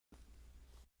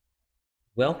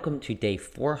Welcome to day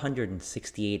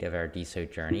 468 of our DSO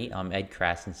journey. I'm Ed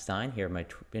Krasenstein here with my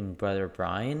twin brother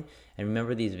Brian. And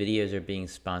remember, these videos are being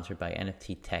sponsored by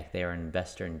NFT Tech. They are an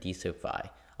investor in DSOFi.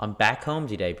 I'm back home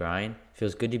today, Brian.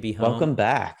 Feels good to be home. Welcome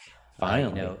back.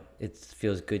 Finally. It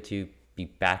feels good to be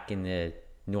back in the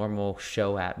normal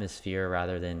show atmosphere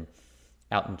rather than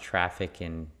out in traffic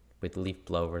and with leaf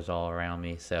blowers all around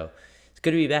me. So it's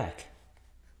good to be back.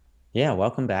 Yeah,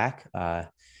 welcome back.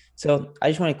 So I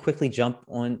just want to quickly jump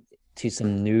on to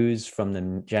some news from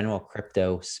the general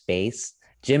crypto space.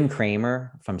 Jim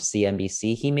Cramer from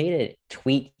CNBC, he made a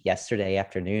tweet yesterday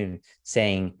afternoon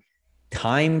saying,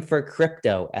 "Time for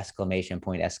crypto!" Exclamation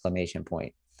point, exclamation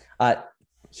point. Uh,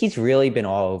 he's really been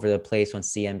all over the place on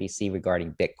CNBC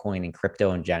regarding Bitcoin and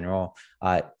crypto in general.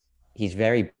 He's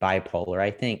very bipolar, I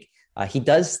think. He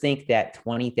does think that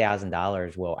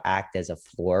 $20,000 will act as a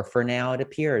floor for now, it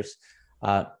appears.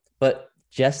 But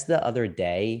just the other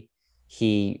day,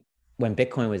 he, when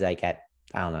Bitcoin was like at,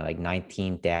 I don't know, like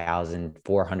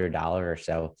 $19,400 or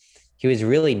so, he was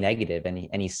really negative, and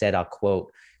he said, I'll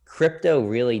quote, crypto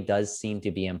really does seem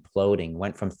to be imploding.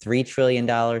 Went from $3 trillion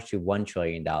to $1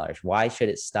 trillion. Why should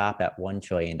it stop at $1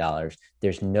 trillion?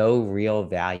 There's no real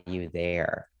value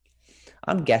there.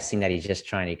 I'm guessing that he's just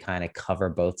trying to kind of cover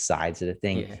both sides of the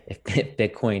thing. Yeah. If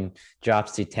Bitcoin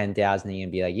drops to 10,000, he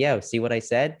can be like, yeah, see what I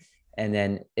said? And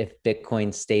then if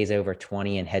Bitcoin stays over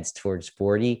 20 and heads towards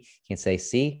 40, you can say,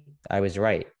 see, I was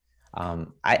right. I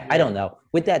Yeah. don't know.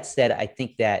 With that said, I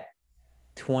think that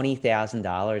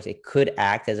 $20,000, it could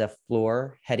act as a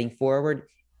floor heading forward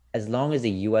as long as the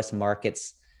US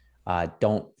markets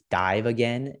don't dive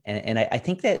again. And I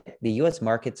think that the US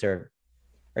markets are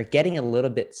getting a little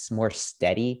bit more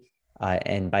steady.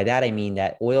 And by that, I mean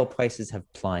that oil prices have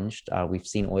plunged. We've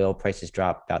seen oil prices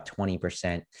drop about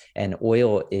 20%. And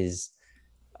oil is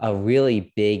a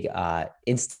really big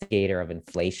instigator of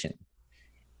inflation.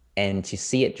 And to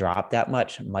see it drop that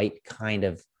much might kind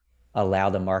of allow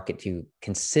the market to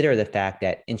consider the fact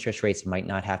that interest rates might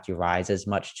not have to rise as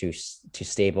much to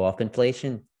stave off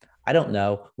inflation. I don't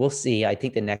know. We'll see. I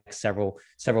think the next several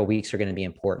weeks are going to be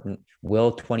important.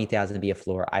 Will 20,000 be a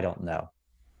floor? I don't know.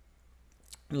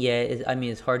 Yeah, I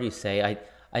mean, it's hard to say.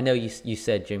 I know you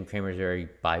said Jim Cramer's very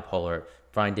bipolar.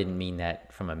 Brian didn't mean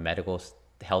that from a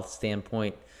health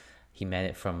standpoint. He meant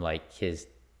it from like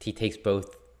he takes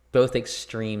both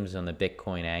extremes on the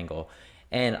Bitcoin angle,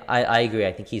 and I agree.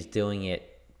 I think he's doing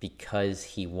it because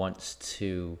he wants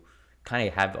to kind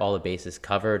of have all the bases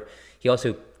covered. He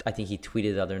also, I think he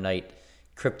tweeted the other night,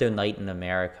 "Crypto night in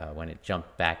America" when it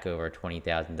jumped back over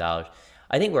 $20,000.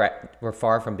 I think we're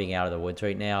far from being out of the woods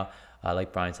right now.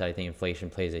 Like Brian said, I think inflation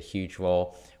plays a huge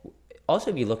role. Also,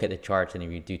 if you look at the charts and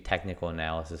if you do technical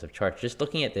analysis of charts, just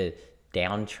looking at the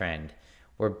downtrend,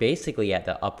 we're basically at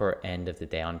the upper end of the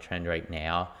downtrend right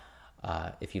now.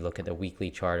 If you look at the weekly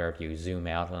chart or if you zoom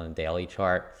out on the daily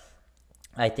chart,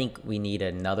 I think we need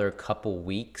another couple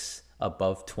weeks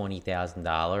above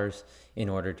 $20,000 in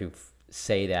order to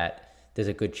say that there's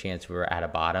a good chance we're at a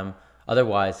bottom.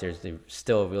 Otherwise, there's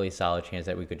still a really solid chance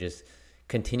that we could just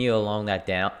continue along that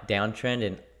downtrend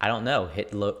and I don't know,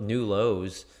 hit new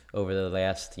lows over the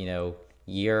last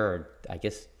year, or I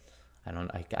guess I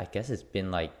don't I guess it's been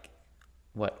like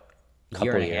what,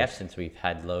 year Couple and a half years. since we've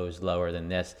had lows lower than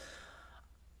this.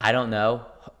 I don't know.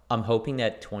 I'm hoping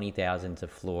that 20,000 is a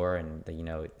floor, and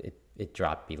it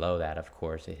dropped below that. Of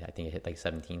course, I think it hit like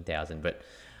 17,000, but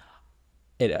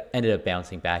it ended up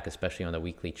bouncing back, especially on the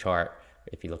weekly chart.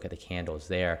 If you look at the candles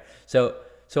there, so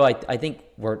I think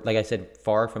we're, like I said,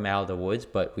 far from out of the woods,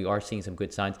 but we are seeing some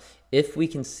good signs. If we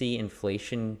can see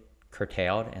inflation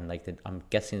curtailed, and I'm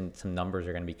guessing some numbers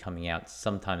are going to be coming out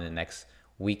sometime in the next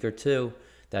week or two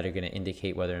that are going to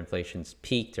indicate whether inflation's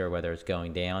peaked or whether it's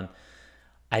going down.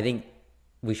 I think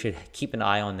we should keep an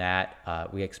eye on that.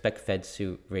 We expect Feds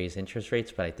to raise interest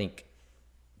rates, but I think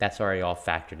that's already all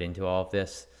factored into all of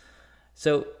this.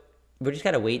 So we just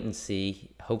got to wait and see.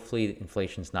 Hopefully,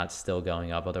 inflation's not still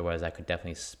going up. Otherwise, that could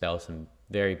definitely spell some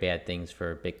very bad things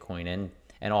for Bitcoin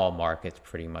and all markets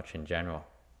pretty much in general.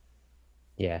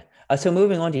 Yeah. So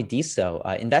moving on to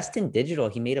DSO, Invest in Digital,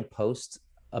 he made a post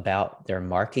about their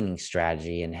marketing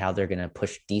strategy and how they're going to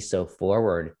push DSO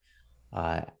forward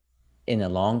uh, in the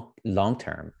long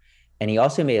term. And he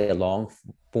also made a long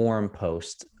form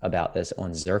post about this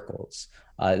on Zirkles.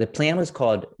 The plan was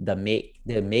called the Make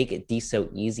It DSO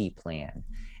Easy plan,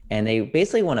 and they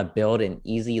basically want to build an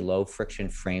easy, low friction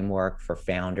framework for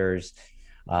founders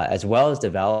as well as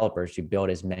developers to build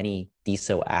as many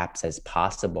DSO apps as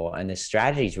possible. And the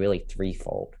strategy is really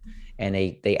threefold. And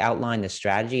they outlined the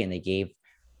strategy, and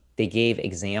they gave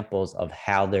examples of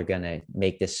how they're going to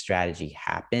make this strategy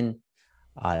happen.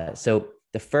 So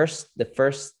the first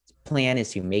plan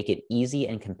is to make it easy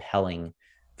and compelling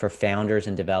for founders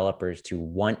and developers to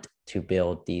want to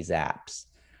build these apps.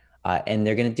 And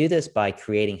they're going to do this by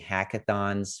creating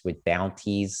hackathons with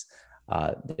bounties.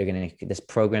 They're going to this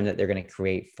program that they're going to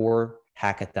create for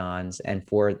hackathons and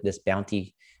for this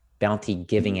bounty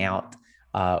giving out.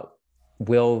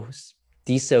 Will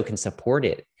DSO can support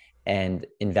it and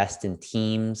invest in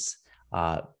teams,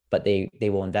 but they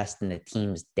will invest in the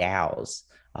team's DAOs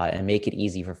and make it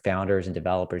easy for founders and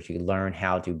developers to learn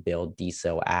how to build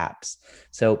DSO apps.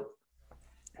 So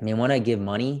they want to give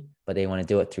money, but they want to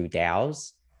do it through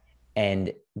DAOs,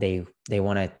 and they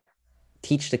want to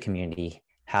teach the community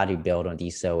how to build on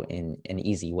DSO in an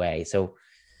easy way. So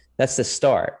that's the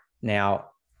start. Now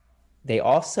they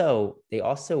also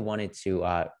wanted to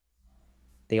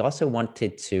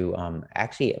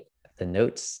actually, the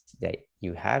notes that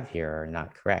you have here are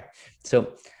not correct.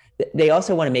 So they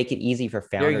also want to make it easy for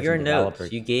They're founders your and notes.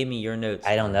 developers. You gave me your notes I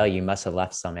from don't know. them. You must have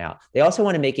left some out. They also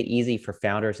want to make it easy for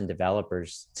founders and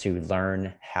developers to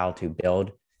learn how to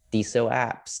build DSO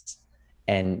apps.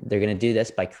 And they're going to do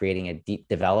this by creating a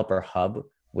developer hub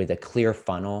with a clear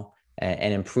funnel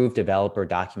and improved developer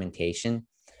documentation.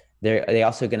 They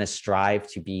also going to strive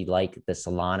to be like the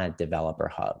Solana developer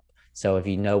hub. So if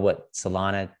you know what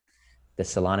the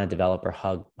Solana developer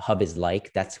hub is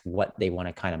like, that's what they want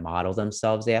to kind of model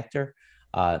themselves after.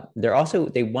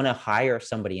 They want to hire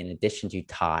somebody in addition to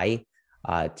Ty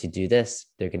to do this.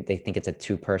 They think it's a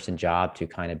two-person job to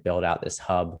kind of build out this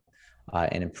hub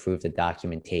and improve the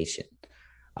documentation.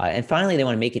 And finally, they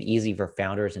want to make it easy for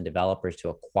founders and developers to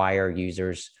acquire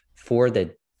users for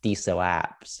the DSO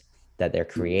apps that they're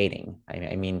creating.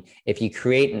 I mean, if you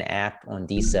create an app on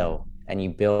DSO and you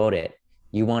build it,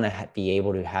 you want to be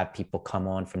able to have people come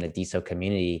on from the DSO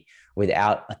community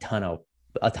without a ton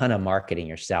of marketing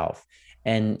yourself.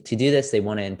 And to do this, they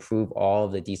want to improve all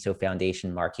of the DSO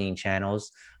Foundation marketing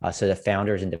channels so that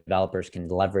founders and developers can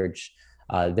leverage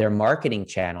their marketing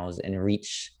channels and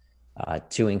reach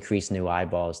to increase new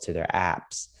eyeballs to their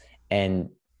apps. And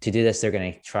to do this, they're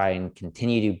going to try and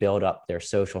continue to build up their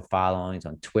social followings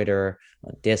on Twitter,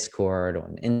 on Discord,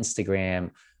 on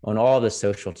Instagram, on all the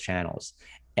social channels,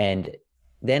 and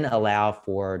then allow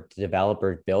for the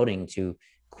developer building to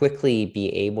quickly be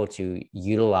able to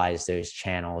utilize those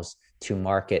channels to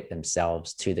market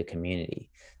themselves to the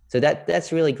community. So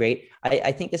that's really great.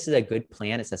 I think this is a good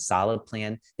plan. It's a solid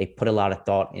plan. They put a lot of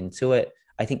thought into it.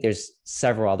 I think there's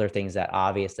several other things that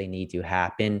obviously need to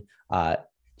happen.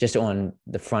 Just on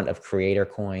the front of creator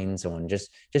coins, on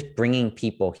just bringing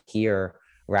people here.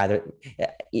 Rather,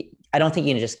 I don't think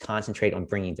you can just concentrate on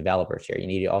bringing developers here. You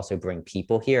need to also bring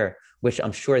people here, which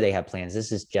I'm sure they have plans.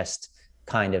 This is just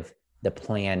kind of the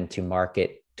plan to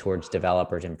market towards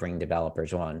developers and bring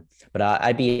developers on. But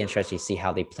I'd be interested to see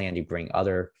how they plan to bring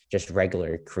other just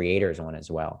regular creators on as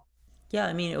well. Yeah,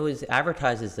 I mean, it was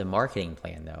advertised as the marketing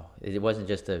plan, though. It wasn't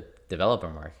just a developer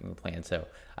marketing plan. So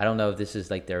I don't know if this is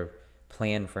like their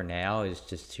plan for now is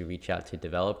just to reach out to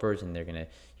developers and they're going to,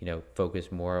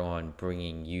 focus more on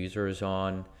bringing users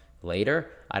on later.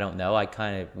 I don't know. I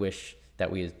kind of wish that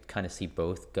we kind of see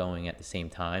both going at the same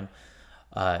time.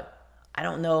 Uh, I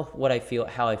don't know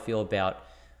how I feel about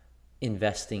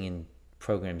investing in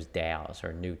programs DAOs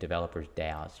or new developers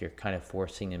DAOs. You're kind of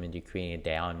forcing them into creating a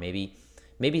DAO, and maybe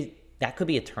that could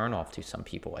be a turnoff to some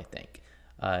people. I think.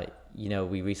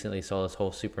 We recently saw this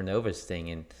whole supernovas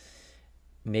thing, and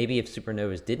maybe if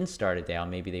supernovas didn't start a DAO,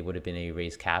 maybe they would have been able to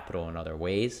raise capital in other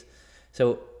ways.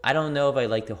 So I don't know if I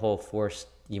like the whole force.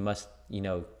 You must,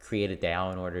 create a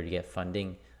DAO in order to get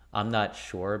funding. I'm not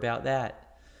sure about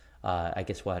that. I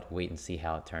guess we'll have to wait and see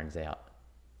how it turns out.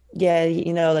 Yeah,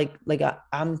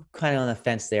 I'm kind of on the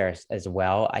fence there as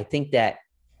well. I think that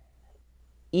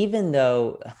even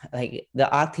though like the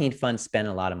Octane Fund spent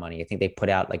a lot of money, I think they put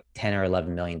out like 10 or $11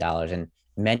 million, and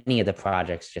many of the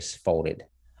projects just folded.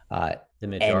 Uh, The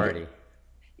and majority.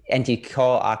 and to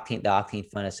call the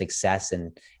Octane Fund a success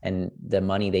and the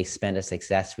money they spent a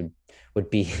success would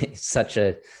be such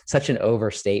an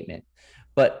overstatement.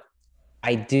 But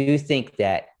I do think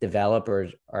that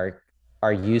developers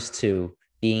are used to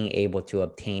being able to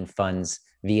obtain funds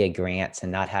via grants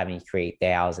and not having to create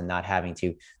DAOs and not having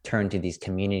to turn to these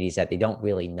communities that they don't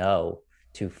really know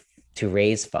to to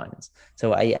raise funds.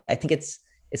 So I think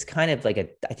it's kind of like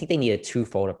I think they need a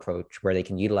twofold approach where they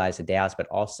can utilize the DAOs, but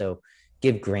also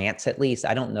give grants at least.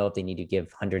 I don't know if they need to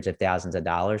give hundreds of thousands of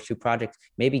dollars to projects,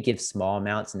 maybe give small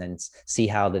amounts and then see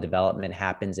how the development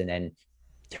happens and then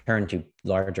turn to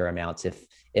larger amounts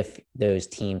if those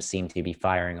teams seem to be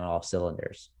firing on all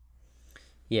cylinders.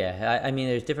 Yeah, I mean,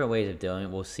 there's different ways of doing it.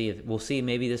 We'll see if we'll see.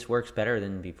 Maybe this works better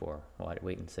than before. We'll have to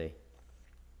wait and see.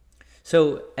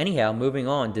 So anyhow, moving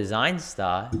on, Design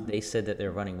Star, they said that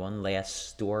they're running one last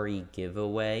story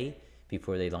giveaway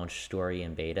before they launch story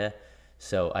and beta.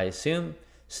 So I assume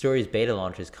story's beta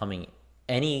launch is coming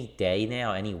any day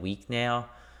now, any week now.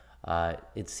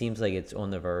 It seems like it's on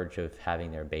the verge of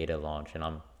having their beta launch,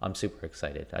 and I'm super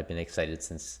excited. I've been excited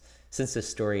since the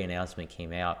story announcement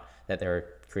came out that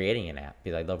they're creating an app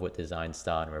because I love what Design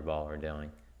Star and Revolve are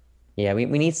doing. Yeah, we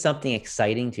need something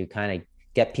exciting to kind of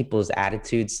get people's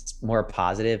attitudes more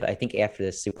positive. I think after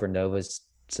the Supernovas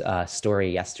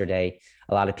story yesterday,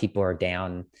 a lot of people are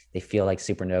down. They feel like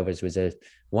Supernovas was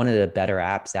one of the better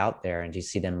apps out there, and to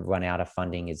see them run out of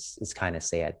funding is kind of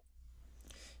sad.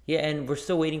 Yeah, and we're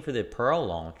still waiting for the Pearl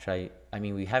launch. I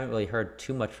mean, we haven't really heard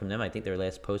too much from them. I think their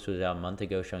last post was about a month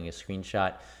ago showing a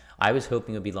screenshot. I was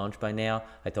hoping it would be launched by now.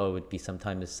 I thought it would be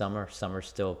sometime this summer. Summer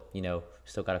still,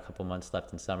 still got a couple months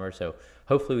left in summer. So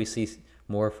hopefully we see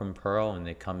more from Pearl in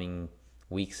the coming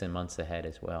weeks and months ahead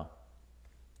as well.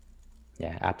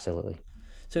 Yeah, absolutely.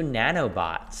 So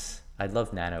nanobots. I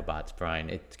love nanobots, Brian.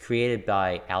 It's created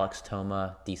by Alex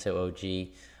Toma, DSO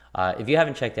OG. If you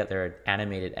haven't checked out their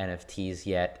animated NFTs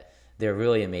yet, they're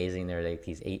really amazing. They're like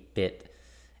these 8-bit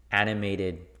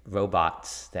animated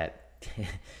robots that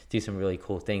do some really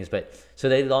cool things. But so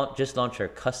they just launched their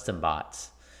custom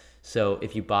bots. So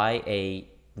if you buy a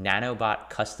nanobot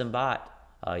custom bot,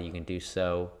 you can do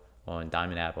so on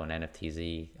Diamond App, on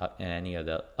NFTZ, and any of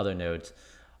the other nodes.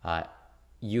 Uh,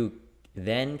 you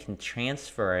then can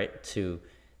transfer it to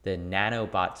the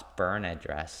nanobot's burn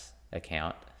address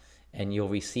account, and you'll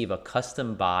receive a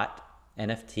custom bot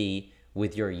NFT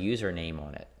with your username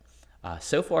on it.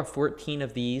 So far, 14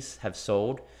 of these have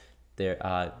sold.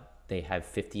 They have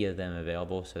 50 of them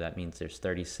available, so that means there's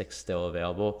 36 still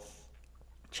available.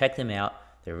 Check them out.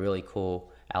 They're really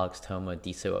cool. Alex Toma,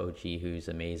 DSO OG, who's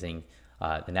amazing.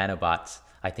 The nanobots,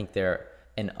 I think they're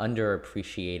an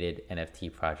underappreciated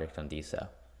NFT project on DSO.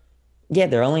 Yeah,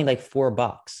 they're only like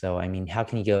 $4. So I mean, how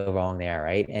can you go wrong there,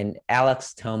 right? And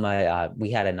Alex Toma,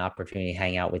 we had an opportunity to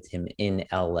hang out with him in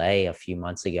LA a few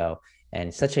months ago,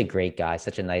 and such a great guy,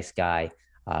 such a nice guy,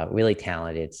 really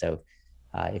talented. So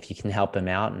if you can help him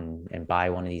out and buy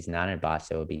one of these nanobots,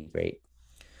 that would be great.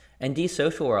 And D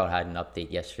Social World had an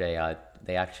update yesterday.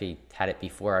 They actually had it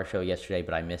before our show yesterday,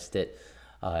 but I missed it.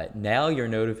 Now your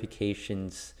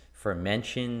notifications for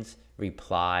mentions,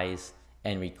 replies,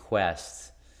 and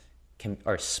requests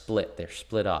are split. They're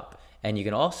split up, and you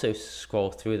can also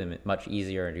scroll through them much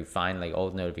easier and you find like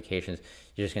old notifications.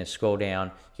 You're just going to scroll down.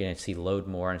 You're going to see load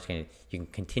more, and you can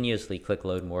continuously click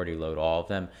load more to load all of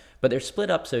them. But they're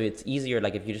split up, so it's easier.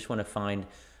 Like if you just want to find,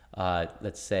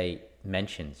 let's say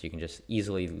mentions, you can just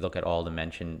easily look at all the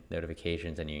mention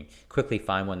notifications, and you quickly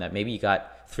find one that maybe you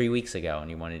got 3 weeks ago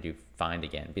and you wanted to find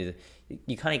again, because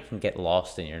you kind of can get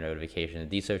lost in your notifications.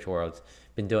 The Social World's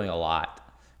been doing a lot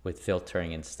with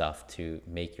filtering and stuff to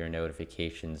make your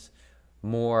notifications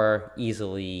more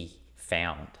easily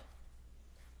found.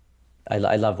 I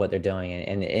love what they're doing,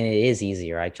 and it is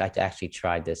easier. I actually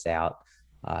tried this out.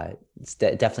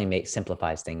 It definitely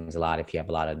simplifies things a lot if you have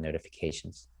a lot of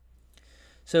notifications.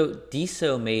 So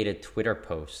DSO made a Twitter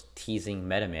post teasing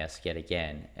MetaMask yet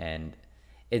again, and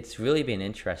it's really been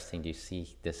interesting to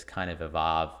see this kind of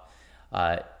evolve.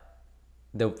 Uh,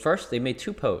 they made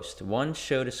two posts. One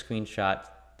showed a screenshot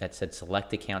that said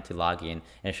select account to log in,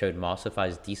 and it showed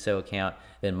Mulsify's DSO account,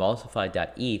 then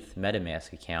Mulsify.eth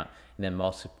MetaMask account, and then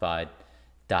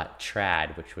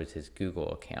Mulsify.trad, which was his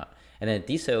Google account. And then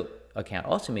DSO account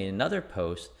also made another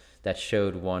post that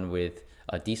showed one with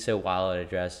a DSO wallet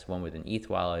address, one with an ETH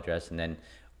wallet address, and then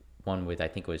one with, I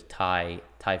think it was Ty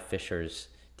Fisher's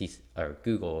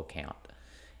Google account.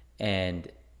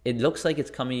 And it looks like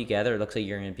it's coming together. It looks like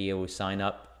you're going to be able to sign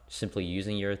up simply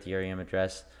using your Ethereum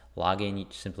address, log in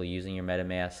simply using your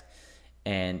MetaMask.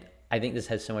 And I think this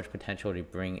has so much potential to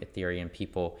bring Ethereum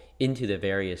people into the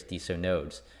various DSO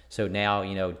nodes. So now,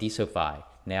 DSOFi,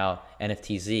 now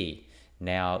NFTZ,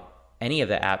 now any of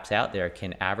the apps out there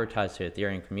can advertise to the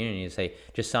Ethereum community and say,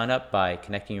 just sign up by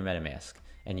connecting your MetaMask,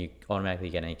 and you automatically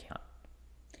get an account.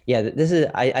 Yeah,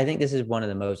 I think this is one of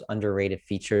the most underrated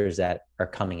features that are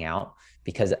coming out,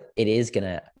 because it is going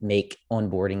to make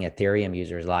onboarding Ethereum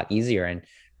users a lot easier. And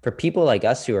for people like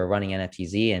us who are running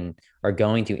NFTZ and are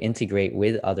going to integrate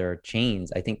with other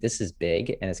chains, I think this is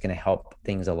big and it's going to help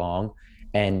things along.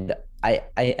 And I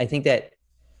think that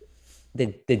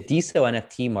the DSO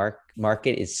NFT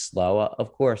market is slow.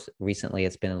 Of course, recently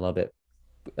it's been a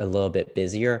little bit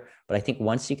busier, but I think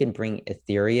once you can bring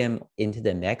Ethereum into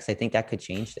the mix, I think that could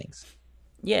change things.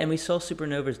 Yeah, and we saw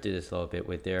Supernovas do this a little bit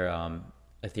with their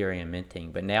Ethereum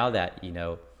minting. But now that,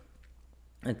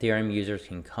 Ethereum users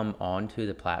can come onto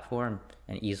the platform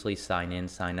and easily sign in,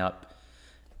 sign up,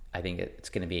 I think it's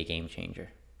going to be a game changer.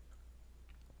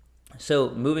 So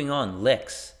moving on,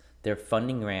 Lix, their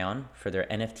funding round for their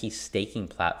NFT staking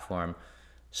platform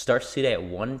starts today at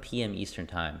 1 p.m. Eastern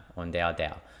Time on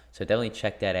DAO. So definitely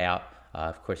check that out.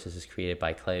 Of course, this is created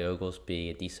by Clay Oglesby,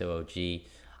 a DSO OG.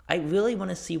 I really want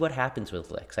to see what happens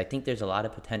with Lix. I think there's a lot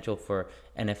of potential for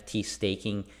NFT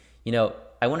staking. You know,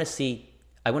 I want to see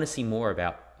I want to see more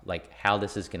about like how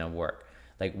this is going to work.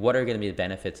 Like, what are going to be the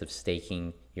benefits of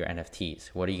staking your NFTs?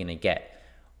 What are you going to get?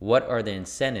 What are the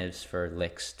incentives for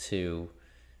Lix to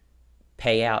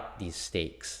pay out these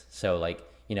stakes? So, like,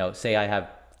 say I have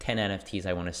 10 NFTs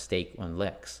I want to stake on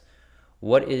Lix.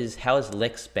 How is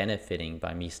Lix benefiting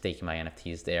by me staking my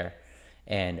NFTs there?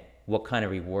 And what kind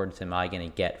of rewards am I going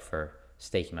to get for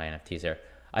staking my NFTs there?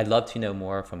 I'd love to know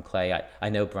more from Clay. I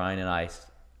know Brian and I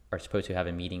are supposed to have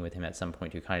a meeting with him at some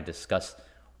point to kind of discuss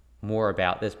more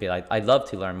about this, but I'd love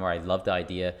to learn more. I love the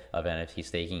idea of NFT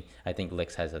staking. I think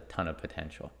Lix has a ton of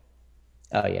potential.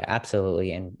 Oh yeah,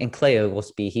 absolutely. And Clay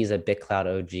Oglesby, he's a BitCloud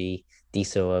OG,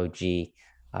 DSO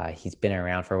OG. He's been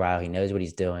around for a while. He knows what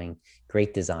he's doing.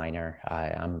 Great designer.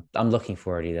 I'm looking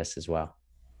forward to this as well.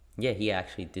 Yeah, he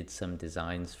actually did some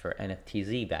designs for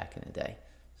NFTZ back in the day.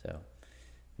 So,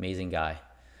 amazing guy.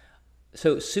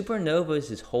 So,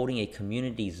 Supernovas is holding a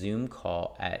community Zoom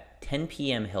call at 10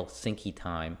 p.m. Helsinki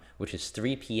time, which is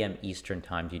 3 p.m. Eastern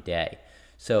time today.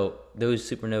 So, those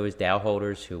Supernovas DAO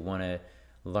holders who want to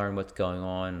learn what's going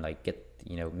on, like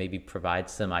maybe provide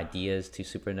some ideas to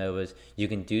Supernovas, you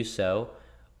can do so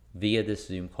via this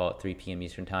Zoom call at 3 p.m.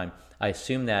 Eastern time. I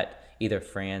assume that either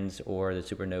Franz or the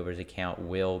Supernovas account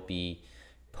will be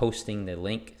posting the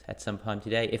link at some time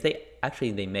today. If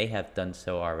they may have done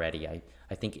so already. I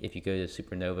think if you go to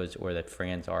Supernovas or the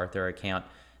Franz Arthur account,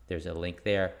 there's a link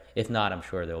there. If not, I'm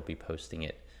sure they'll be posting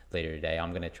it later today.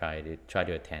 I'm going to try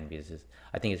to attend because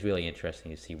I think it's really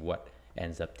interesting to see what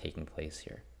ends up taking place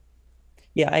here.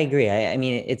 Yeah, I agree. I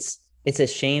mean, it's a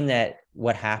shame that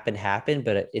what happened,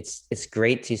 but it's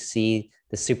great to see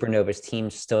the Supernovas team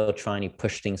still trying to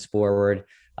push things forward,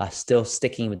 still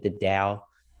sticking with the DAO,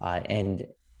 and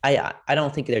I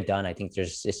don't think they're done. I think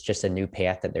it's just a new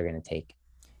path that they're going to take.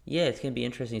 Yeah, it's going to be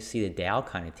interesting to see the DAO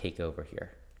kind of take over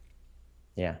here.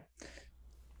 Yeah.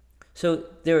 So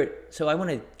I want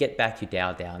to get back to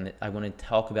DAO, and I want to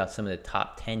talk about some of the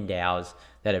top 10 DAOs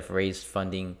that have raised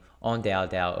funding on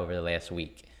DAO over the last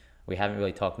week. We haven't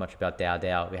really talked much about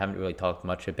DAO. We haven't really talked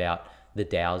much about the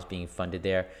DAOs being funded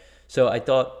there. So I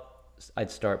thought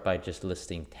I'd start by just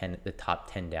listing the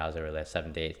top 10 DAOs over the last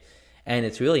 7 days. And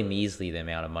it's really measly the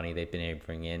amount of money they've been able to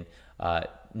bring in.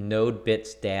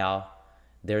 NodeBits DAO,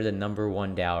 they're the number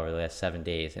one DAO over the last 7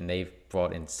 days, and they've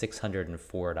brought in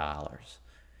 $604.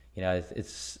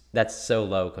 That's so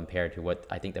low compared to what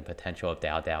I think the potential of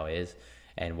DAO is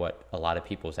and what a lot of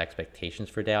people's expectations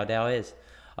for DAO is.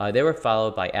 They were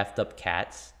followed by F'd Up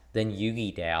Cats, then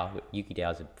Yugi DAO. Yugi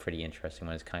DAO is a pretty interesting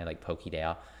one. It's kind of like Poke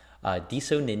DAO.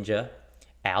 Diso Ninja,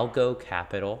 Algo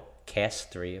Capital,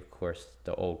 Cast 3, of course,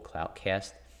 the old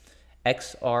Cloutcast,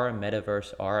 XR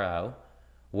Metaverse RO,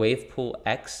 Wavepool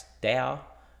X DAO,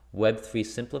 Web3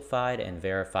 Simplified, and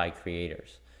Verified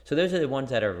Creators. So those are the ones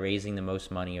that are raising the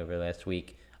most money over the last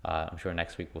week. I'm sure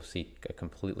next week we'll see a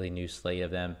completely new slate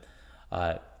of them.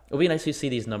 It'll be nice to see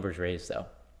these numbers raised, though.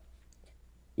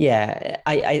 Yeah,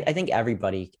 I think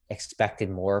everybody expected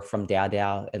more from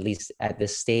DAO, at least at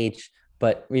this stage.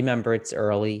 But remember, it's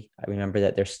early. I remember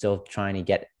that they're still trying to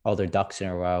get all their ducks in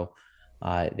a row.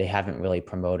 They haven't really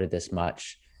promoted this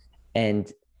much.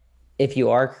 And if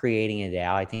you are creating a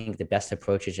DAO, I think the best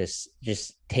approach is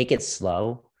just take it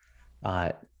slow. Uh,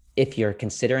 if you're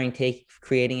considering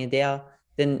creating a DAO,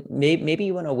 then maybe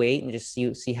you want to wait and just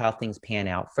see how things pan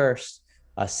out first.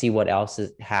 See what else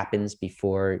happens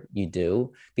before you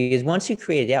do. Because once you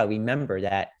create a DAO, remember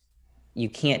that you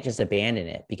can't just abandon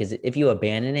it, because if you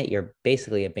abandon it, you're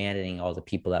basically abandoning all the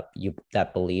people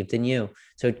that believed in you.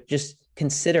 So just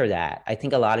consider that. I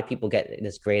think a lot of people get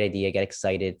this great idea, get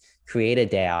excited, create a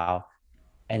DAO,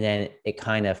 and then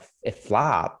it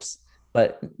flops.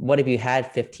 But what if you had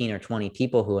 15 or 20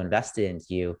 people who invested into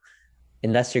you?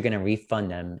 Unless you're going to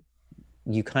refund them,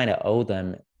 you kind of owe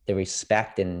them the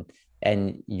respect and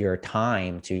your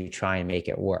time to try and make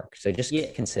it work. So Yeah,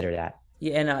 just consider that.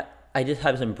 yeah, and I just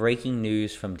have some breaking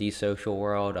news from D Social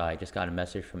World. I just got a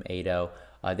message from Ado.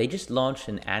 They just launched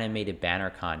an animated banner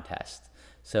contest.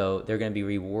 So they're going to be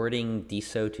rewarding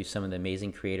DSO to some of the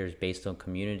amazing creators based on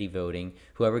community voting.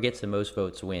 Whoever gets the most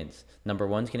votes wins. Number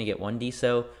one's going to get one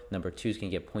DSO. Number two is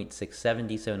going to get 0.67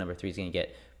 DSO. Number three is going to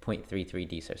get 0.33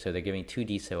 DSO. So they're giving two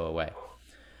DSO away.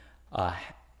 Uh,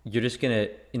 you're just going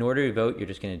to, in order to vote, you're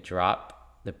just going to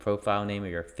drop the profile name of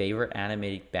your favorite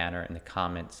animated banner in the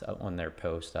comments on their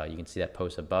post. You can see that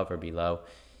post above or below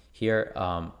here.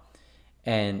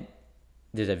 And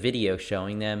there's a video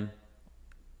showing them.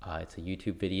 It's a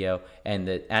YouTube video, and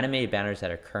the animated banners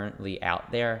that are currently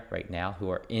out there right now, who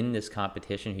are in this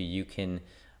competition, who you can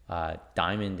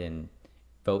diamond and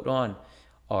vote on,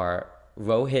 are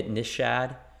Rohit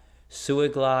Nishad,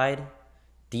 Suaglide,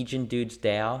 Degen Dudes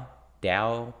Dow,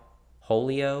 Dow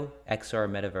Holio, XR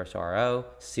Metaverse RO,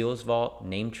 Seals Vault,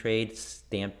 Name Trade,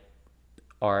 Stamp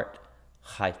Art,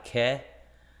 Haike,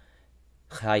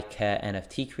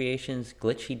 NFT Creations,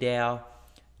 Glitchy Dow,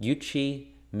 Yuchi,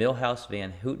 Millhouse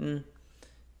Van Houten,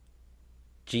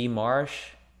 G.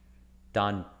 Marsh,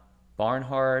 Don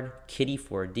Barnhard, Kitty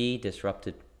 4D,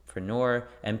 Disruptedpreneur,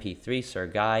 MP3, Sir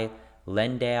Guy,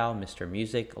 Lendow, Mr.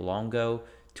 Music, Longo,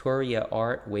 Toria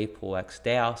Art, Wavepool X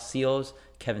Dow, Seals,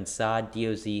 Kevin Saad,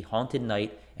 DOZ, Haunted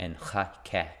Knight, and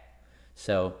Hake.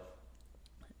 So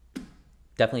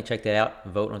definitely check that out.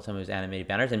 Vote on some of those animated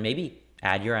banners, and maybe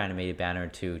add your animated banner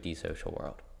to the social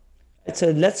world.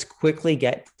 So let's quickly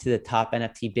get to the top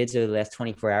NFT bids over the last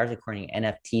 24 hours, according to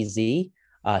NFTZ.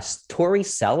 Tori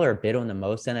Seller bid on the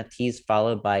most NFTs,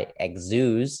 followed by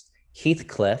Exuse,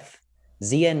 Heathcliff,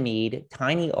 ZN Mead,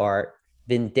 Tiny Art,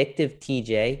 Vindictive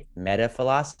TJ, Meta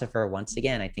Philosopher. Once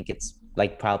again, I think it's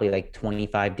like probably like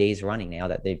 25 days running now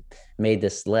that they've made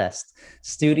this list.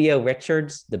 Studio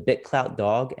Richards, The BitClout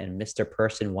Dog, and Mr.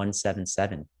 Person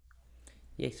 177.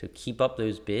 Yeah, so keep up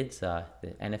those bids. The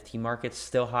NFT market's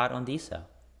still hot on DSO.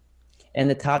 And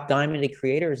the top diamonded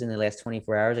creators in the last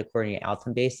 24 hours, according to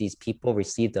Alton Base, these people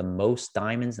received the most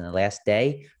diamonds in the last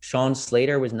day. Sean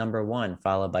Slater was number one,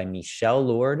 followed by Michelle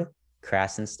Lord,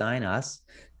 Krasenstein, us,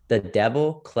 The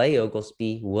Devil, Clay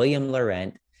Oglesby, William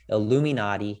Laurent,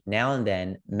 Illuminati, Now and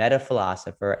Then, Meta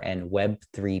Philosopher, and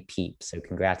Web3 Peep. So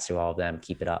congrats to all of them.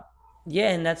 Keep it up. Yeah,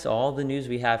 and that's all the news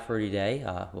we have for today.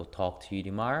 We'll talk to you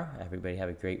tomorrow. Everybody have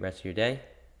a great rest of your day.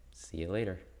 See you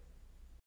later.